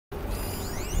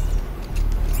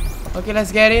Okay,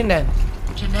 let's get in then.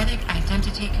 Genetic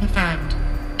identity confirmed.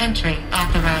 Entry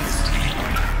authorized.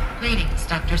 Greetings,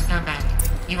 Dr. SOBEK.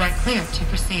 You are clear to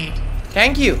proceed.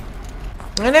 Thank you.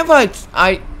 Whenever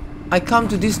I come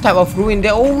to this type of ruin,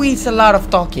 there always a lot of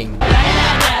talking.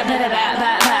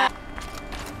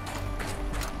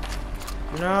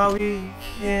 Now we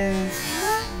can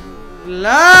slide.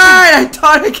 I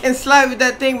thought I can slide with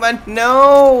that thing, but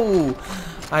no.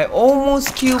 I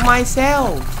almost killed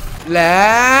myself.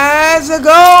 Let's go.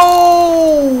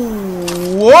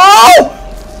 Whoa!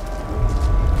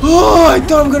 Oh, I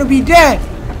thought I'm gonna be dead.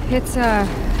 It's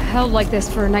held like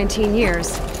this for 19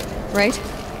 years, right?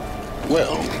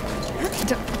 Well,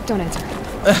 don't answer.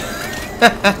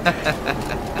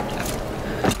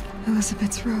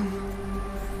 Elizabeth's room.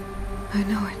 I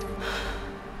know it.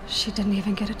 She didn't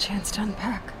even get a chance to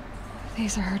unpack.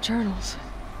 These are her journals.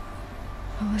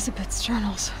 Elizabeth's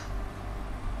journals.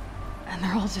 And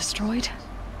they're all destroyed?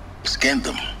 scan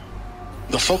them.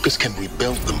 The Focus can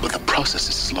rebuild them, but the process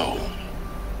is slow.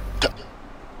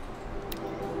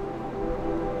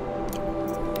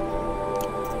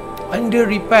 Under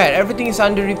repair. Everything is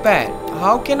under repair.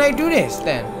 How can I do this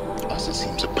then? It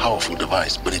seems a powerful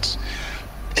device, but its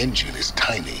engine is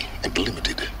tiny and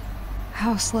limited.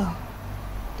 How slow?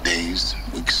 Days,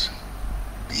 weeks,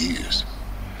 years.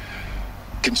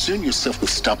 Concern yourself with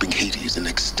stopping Hades and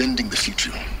extending the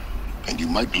future, and you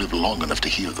might live long enough to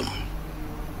hear them.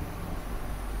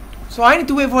 So I need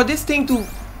to wait for this thing to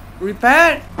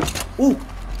repair? Oh.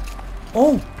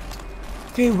 Oh.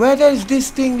 Okay, where does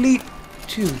this thing lead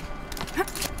to?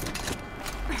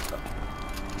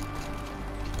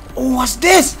 Oh, what's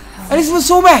this? And this was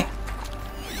SOBEK.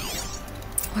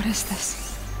 What is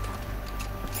this?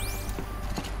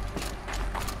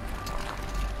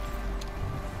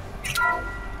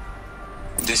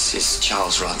 This is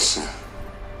Charles Ronson.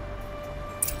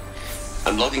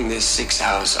 I'm logging this 6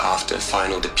 hours after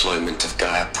final deployment of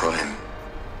Gaia Prime.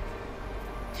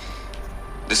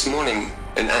 This morning,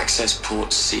 an access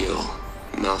port seal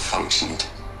malfunctioned.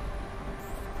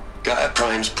 Gaia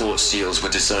Prime's port seals were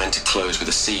designed to close with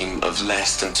a seam of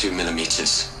less than 2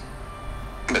 millimeters.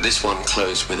 But this one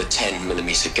closed with a 10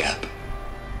 millimeter gap.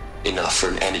 Enough for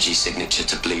an energy signature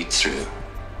to bleed through.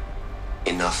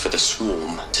 Enough for the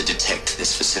swarm to detect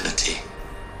this facility.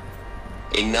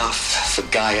 Enough for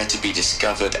Gaia to be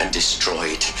discovered and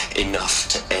destroyed. Enough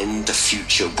to end the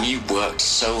future we worked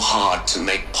so hard to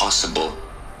make possible.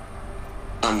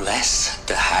 Unless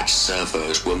the hatch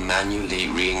servos were manually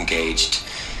re-engaged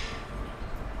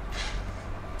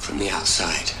from the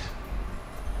outside.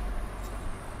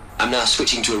 I'm now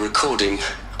switching to a recording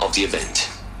of the event.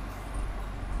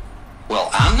 Well,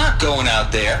 I'm not going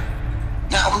out there.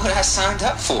 Now, what I signed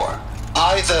up for?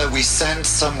 Either we send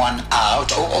someone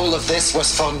out, or all of this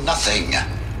was for nothing.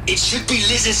 It should be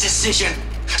Liz's decision.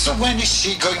 So when is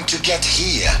she going to get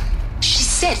here? She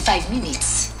said 5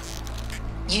 minutes.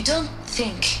 You don't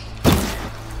think...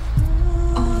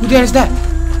 Who the hell is that?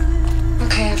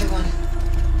 Okay, everyone.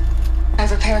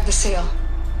 I've repaired the seal.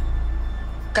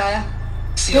 Gaia?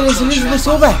 That is Elizabeth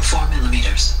SOBEK. 4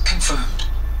 millimeters. Confirmed.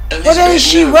 What is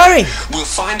she wearing? We'll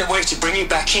find a way to bring you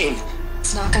back in.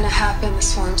 It's not gonna happen. The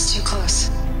swarm's too close.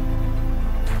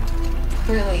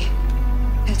 Really.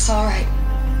 It's alright.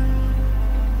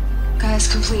 Gaia's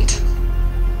complete.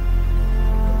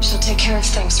 She'll take care of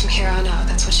things from here on out.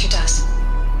 That's what she does.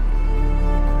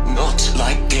 Not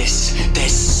like this.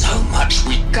 There's so much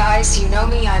we... Guys, you know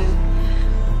me. I'm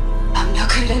no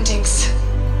good at endings.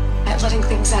 At letting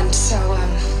things end, so,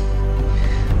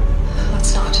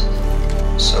 let's not.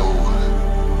 So...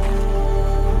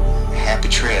 happy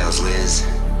trails, Liz.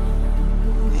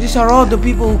 These are all the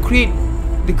people who create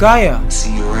the Gaia.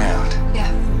 See you around. Yeah.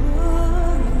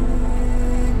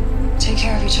 Take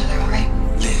care of each other, alright?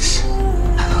 Liz.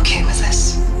 I'm okay with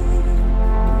this.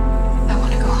 I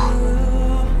want to go home.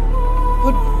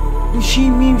 What does she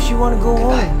mean she want to go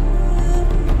Goodbye. home?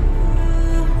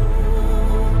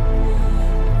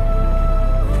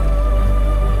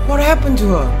 What happened to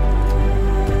her?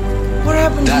 What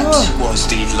happened to her? That was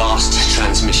the last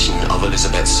transmission of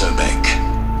Elizabeth SOBEK.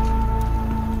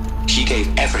 She gave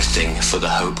everything for the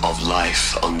hope of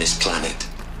life on this planet.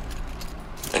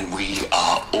 And we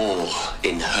are all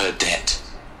in her debt.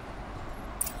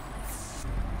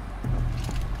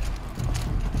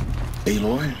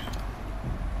 Aloy?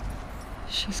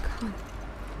 She's gone.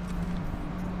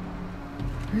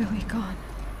 Really gone.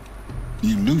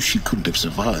 You knew she couldn't have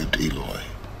survived, Aloy.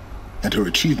 And her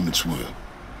achievements were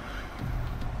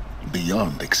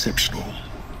beyond exceptional.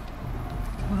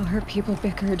 While her people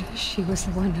bickered, she was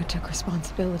the one who took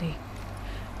responsibility.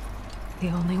 The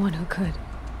only one who could.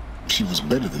 She was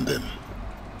better than them.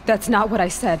 That's not what I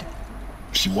said.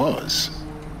 She was.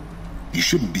 You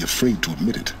shouldn't be afraid to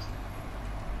admit it.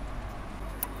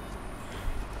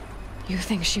 You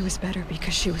think she was better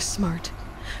because she was smart,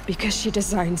 because she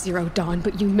designed Zero Dawn,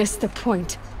 but you missed the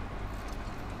point.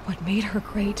 What made her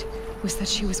great was that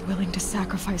she was willing to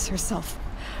sacrifice herself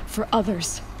for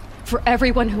others, for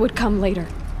everyone who would come later.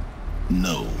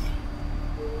 No.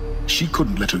 She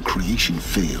couldn't let her creation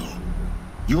fail.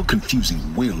 You're confusing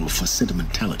will for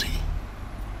sentimentality.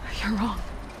 You're wrong.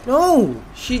 No,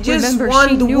 she just Remember, won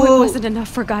she the knew world. it wasn't enough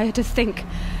for Gaia to think.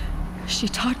 She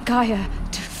taught Gaia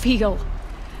to feel,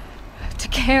 to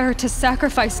care, to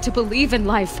sacrifice, to believe in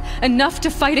life, enough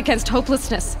to fight against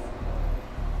hopelessness.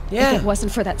 Yeah. If it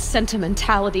wasn't for that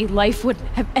sentimentality, life would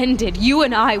have ended. You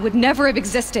and I would never have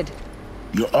existed.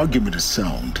 Your argument is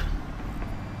sound.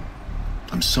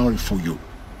 I'm sorry for your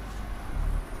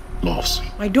loss.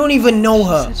 I don't even know She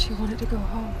her. said she wanted to go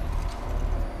home.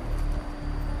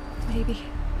 Maybe.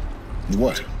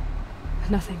 What?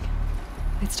 Nothing.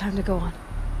 It's time to go on.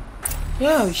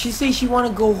 Yeah, she says she want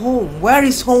to go home. Where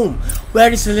is home?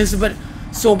 Where is Elizabeth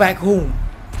Sobek home?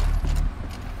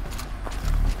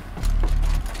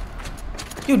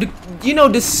 You know,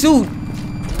 the suit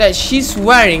that she's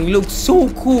wearing looks so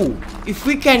cool. If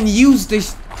we can use the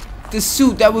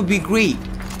suit, that would be great.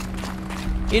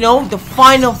 You know, the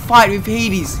final fight with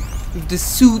Hades, with the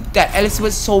suit that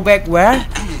Elizabeth Sobek wear.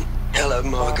 Hello,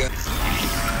 Margot.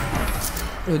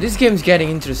 Yo, this game's getting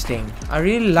interesting. I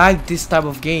really like this type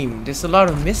of game. There's a lot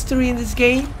of mystery in this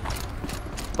game,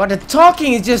 but the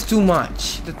talking is just too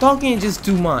much. The talking is just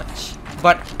too much.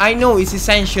 But I know it's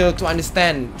essential to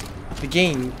understand the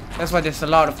game. That's why there's a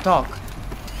lot of talk.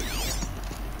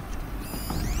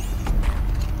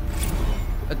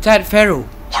 A Tad Pharaoh.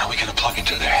 What are we gonna plug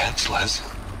into their heads, Les?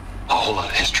 A whole lot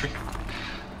of history?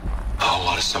 A whole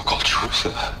lot of so-called truth?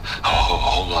 A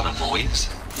whole lot of noise?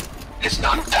 It's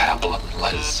not pablum,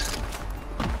 Les.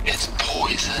 It's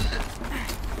poison.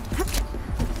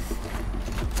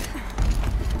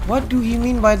 What do you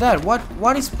mean by that?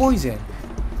 What is poison?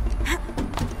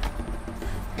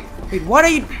 Wait, what are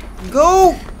you?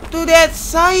 Go to that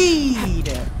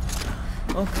side.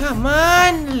 Oh, come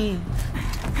on.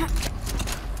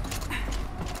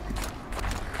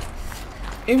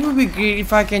 It would be great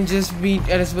if I can just meet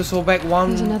Elizabeth Sobek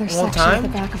There's another one section at the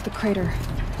time. back of the crater.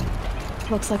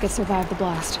 Looks like it survived the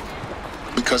blast.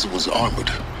 Because it was armored.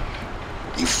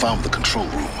 You found the control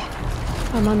room.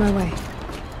 I'm on my way.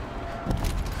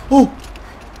 Oh.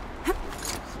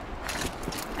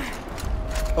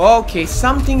 Okay,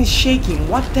 something is shaking.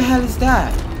 What the hell is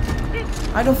that?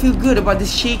 I don't feel good about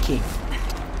this shaking.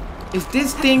 Is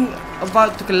this thing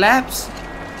about to collapse?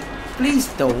 Please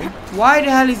don't. Why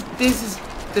the hell is this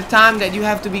the time that you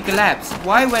have to be collapsed?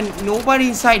 Why when nobody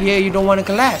inside here you don't want to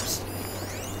collapse?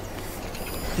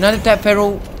 Another Tad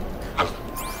Pharaoh.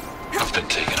 I've been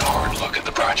taking a hard look at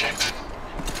the project.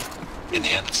 In the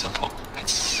end, it's simple.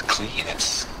 It's clean.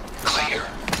 It's clear.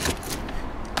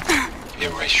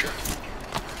 Erasure.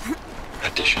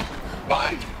 Addition.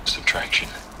 By subtraction.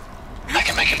 I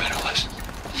can make it better, Les.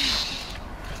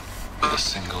 With a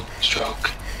single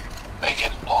stroke. Make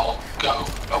it all go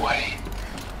away.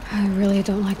 I really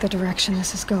don't like the direction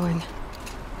this is going.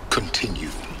 Continue.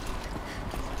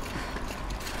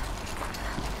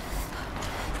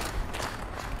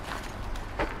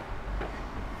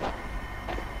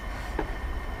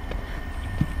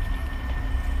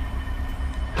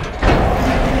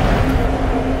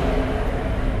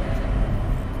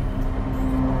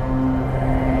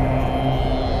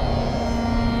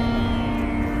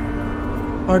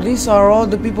 Are these all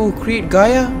the people who create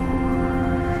Gaia?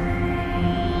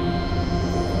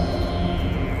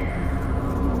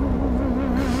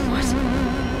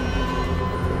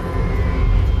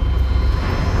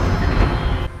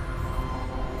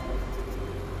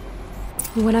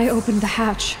 When I opened the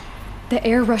hatch, the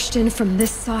air rushed in from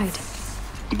this side.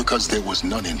 Because there was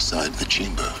none inside the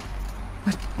chamber.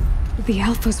 But the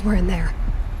alphas were in there.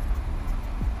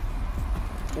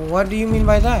 What do you mean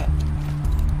by that?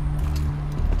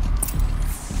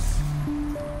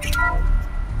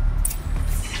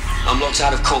 I'm locked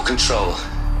out of core control.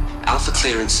 Alpha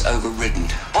clearance overridden.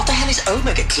 What the hell is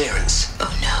Omega clearance?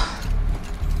 Oh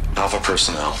no. Alpha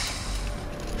personnel.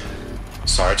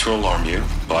 Sorry to alarm you,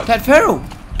 but Tad Pharaoh.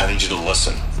 I need you to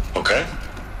listen, okay?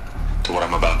 To what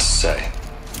I'm about to say.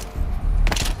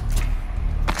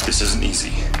 This isn't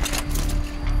easy.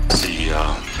 See,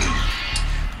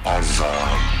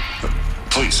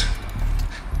 please,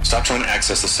 stop trying to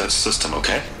access the system,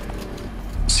 okay?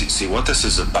 See, what this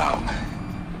is about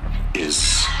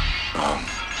is,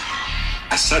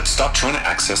 I said stop trying to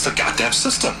access the goddamn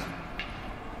system.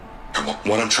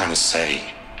 What I'm trying to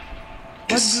say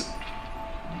is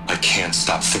I can't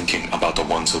stop thinking about the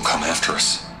ones who come after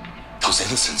us. Those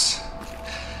innocents.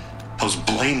 Those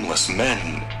blameless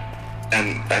men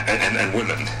and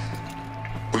women.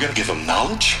 We're gonna give them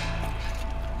knowledge?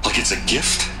 Like it's a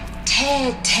gift?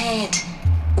 Ted.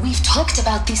 We've talked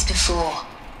about this before.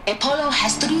 Apollo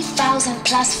has 3,000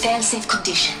 plus fail-safe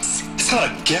conditions. It's not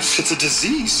a gift, it's a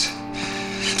disease.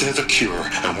 They're the cure,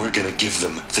 and we're gonna give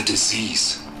them the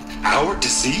disease. Our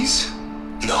disease?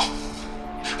 No,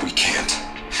 we can't.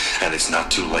 And it's not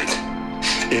too late.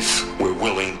 If we're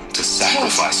willing to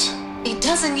sacrifice. Ted, it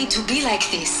doesn't need to be like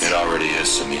this. It already is,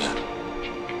 Samina.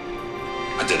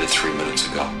 I did it 3 minutes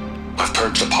ago. I've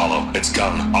purged Apollo. It's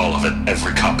gone. All of it.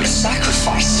 Every copy. A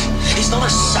sacrifice? It's not a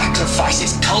sacrifice.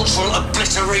 It's cultural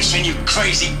obliteration, you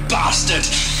crazy bastard.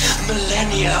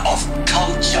 Millennia of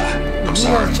culture. I'm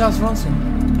sorry. Charles Bronson.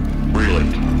 Really,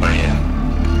 I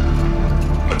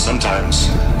am. But sometimes,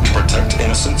 to protect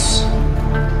innocence,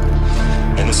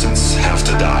 innocents have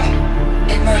to die.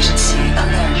 Emergency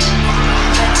alert.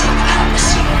 Threatening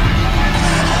atmosphere.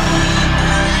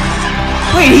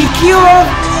 Wait, he killed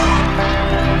her?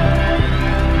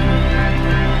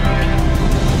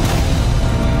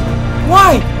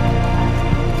 Why?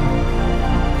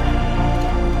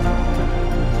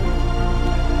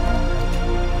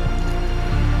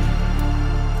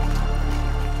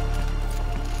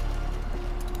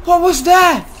 What was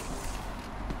that?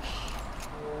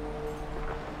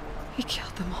 He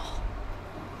killed them all.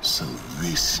 So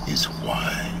this is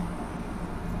why.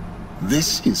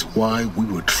 This is why we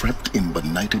were trapped in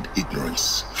benighted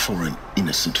ignorance for an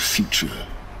innocent future.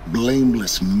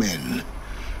 Blameless men.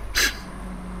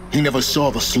 He never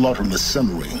saw the slaughter in the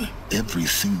sun ring.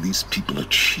 Everything these people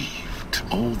achieved,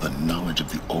 all the knowledge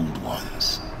of the old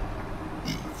ones,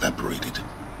 evaporated,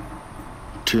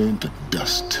 turned to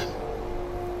dust,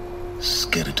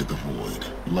 scattered to the void,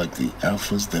 like the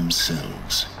Alphas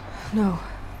themselves. No.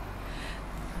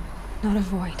 Not a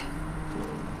void.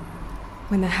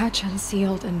 When the hatch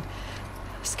unsealed and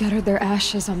scattered their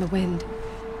ashes on the wind,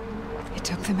 it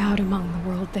took them out among the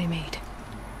world they made.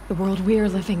 The world we're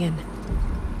living in.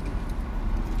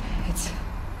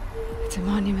 It's a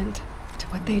monument to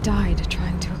what they died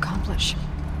trying to accomplish.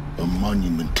 A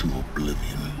monument to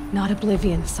oblivion. Not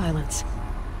oblivion, silence.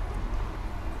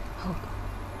 Hope.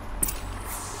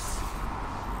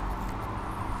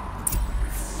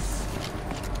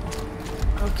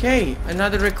 Okay,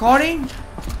 another recording?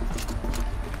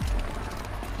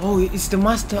 Oh, it's the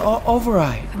Master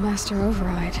Override. The Master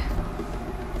Override.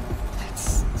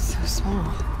 That's so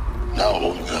small. Now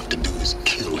all you have to do is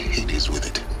kill Hades with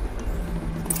it.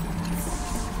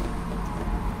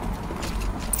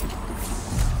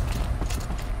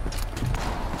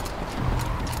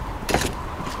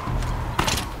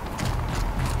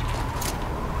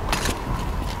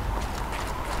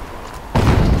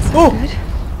 Oh! Good.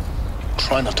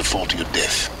 Try not to fall to your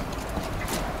death.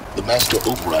 The Master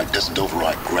Override doesn't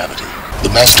override gravity. The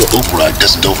Master Override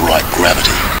doesn't override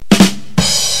gravity.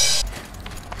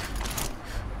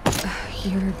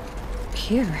 You're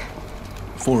here.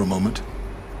 For a moment,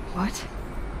 What?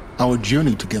 our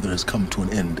journey together has come to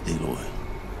an end, Aloy.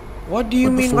 What do you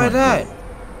But mean before by I that? go,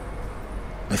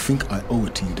 I think I owe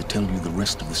it to you to tell you the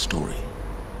rest of the story.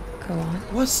 Go on.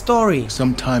 What story?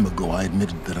 Some time ago, I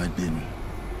admitted that I'd been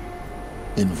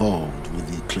involved with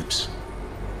the eclipse.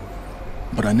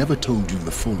 But I never told you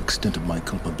the full extent of my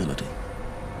culpability.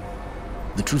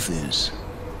 The truth is,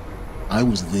 I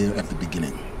was there at the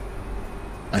beginning.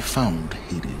 I found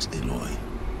Hades, Aloy,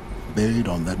 buried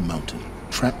on that mountain,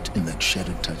 trapped in that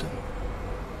shattered titan.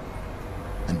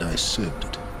 And I served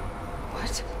it.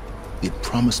 What? It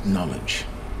promised knowledge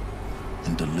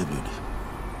and delivered.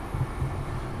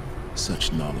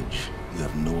 Such knowledge, you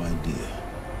have no idea.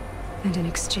 And in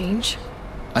exchange?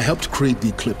 I helped create the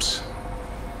eclipse.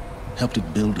 Helped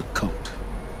it build a cult,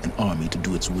 an army to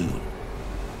do its will.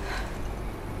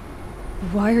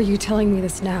 Why are you telling me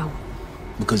this now?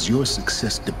 Because your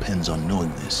success depends on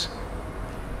knowing this.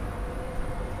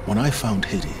 When I found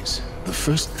Hades, the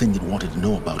first thing it wanted to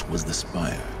know about was the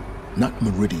Spire. Not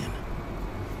Meridian.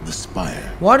 The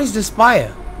Spire. What is the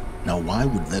Spire? Now why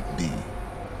would that be?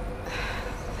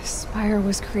 The Spire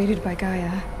was created by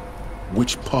Gaia.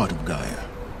 Which part of Gaia?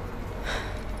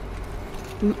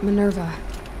 Minerva.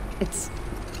 Its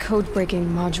code-breaking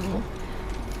module.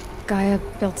 Gaia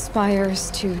built spires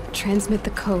to transmit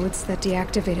the codes that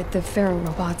deactivated the Pharaoh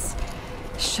robots,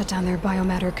 shut down their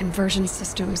biomatter conversion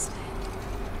systems.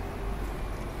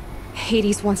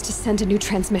 Hades wants to send a new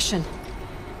transmission.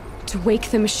 To wake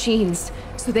the machines,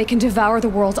 so they can devour the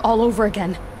world all over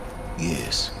again.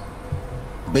 Yes.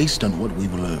 Based on what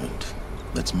we've learned,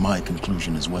 that's my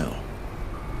conclusion as well.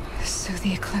 So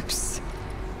the Eclipse,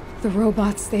 the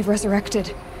robots they've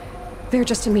resurrected, they're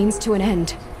just a means to an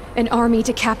end. An army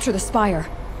to capture the Spire.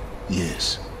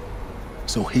 Yes.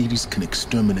 So Hades can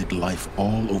exterminate life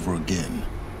all over again.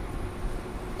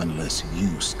 Unless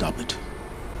you stop it.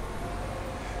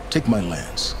 Take my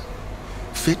lance.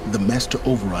 Fit the master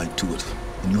override to it,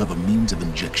 and you have a means of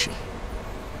injection.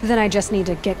 Then I just need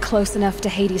to get close enough to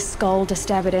Hades' skull to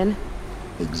stab it in?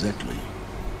 Exactly.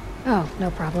 Oh, no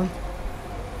problem.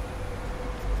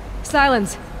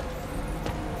 Silence!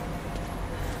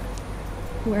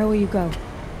 Where will you go?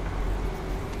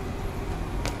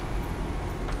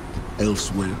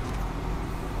 Elsewhere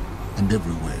and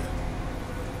everywhere.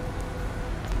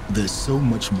 There's so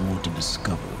much more to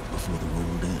discover before the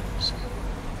world ends.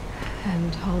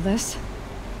 And all this?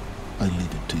 I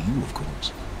leave it to you, of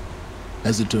course.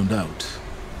 As it turned out,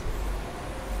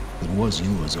 it was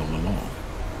yours all along.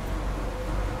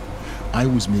 I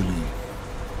was merely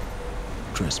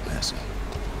trespassing.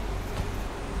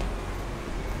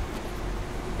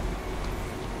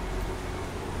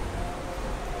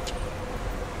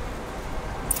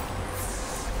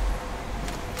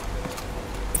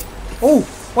 Oh,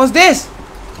 what's this?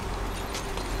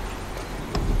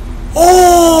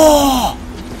 Oh,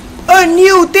 a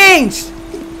new things.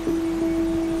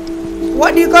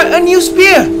 What do you call a new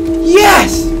spear?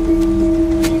 Yes.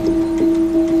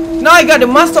 Now I got the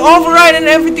master override and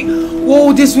everything.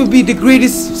 Whoa, this will be the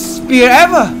greatest spear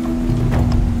ever.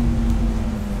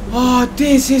 Oh,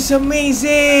 this is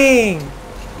amazing.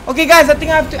 Okay guys, I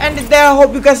think I have to end it there. I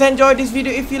hope you guys enjoyed this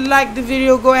video. If you like the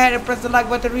video, go ahead and press the like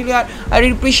button really hard. I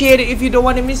really appreciate it. If you don't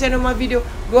want to miss any of my video,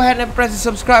 go ahead and press the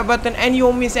subscribe button and you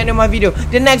won't miss any of my video.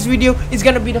 The next video is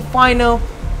gonna be the final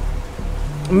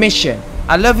mission.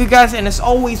 I love you guys, and as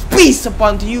always, peace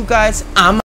upon to you guys. I'm